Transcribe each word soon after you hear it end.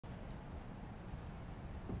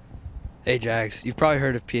Hey Jags, you've probably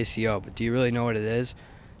heard of Pseo, but do you really know what it is?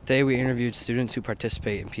 Today we interviewed students who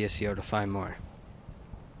participate in Pseo to find more.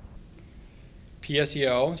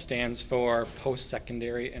 Pseo stands for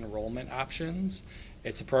Post-Secondary Enrollment Options.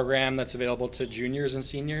 It's a program that's available to juniors and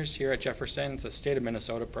seniors here at Jefferson. It's a state of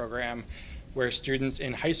Minnesota program where students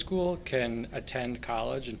in high school can attend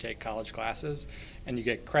college and take college classes, and you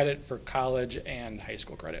get credit for college and high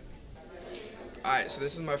school credit. Alright, so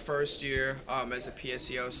this is my first year as a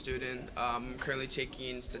PSEO student. I'm currently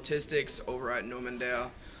taking statistics over at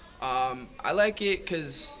Normandale. I like it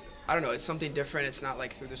because, I don't know, it's something different. It's not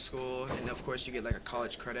like through the school, and of course you get like a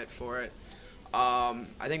college credit for it. I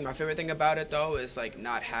think my favorite thing about it though is like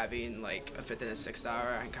not having like a fifth and a sixth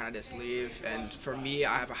hour. I can kind of just leave, and for me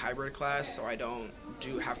I have a hybrid class, so I don't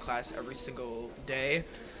have class every single day.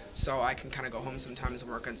 So I can kind of go home sometimes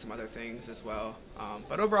and work on some other things as well.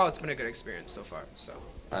 But overall, it's been a good experience so far. So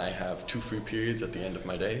I have 2 free periods at the end of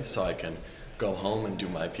my day, so I can go home and do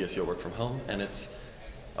my PSEO work from home, and it's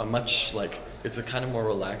a kind of more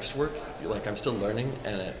relaxed work. Like, I'm still learning,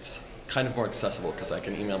 and it's kind of more accessible because I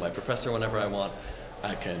can email my professor whenever I want.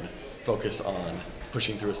 I can focus on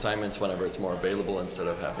pushing through assignments whenever it's more available instead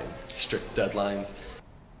of having strict deadlines.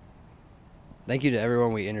 Thank you to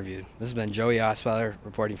everyone we interviewed. This has been Joey Osweiler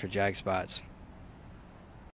reporting for Jag Spots.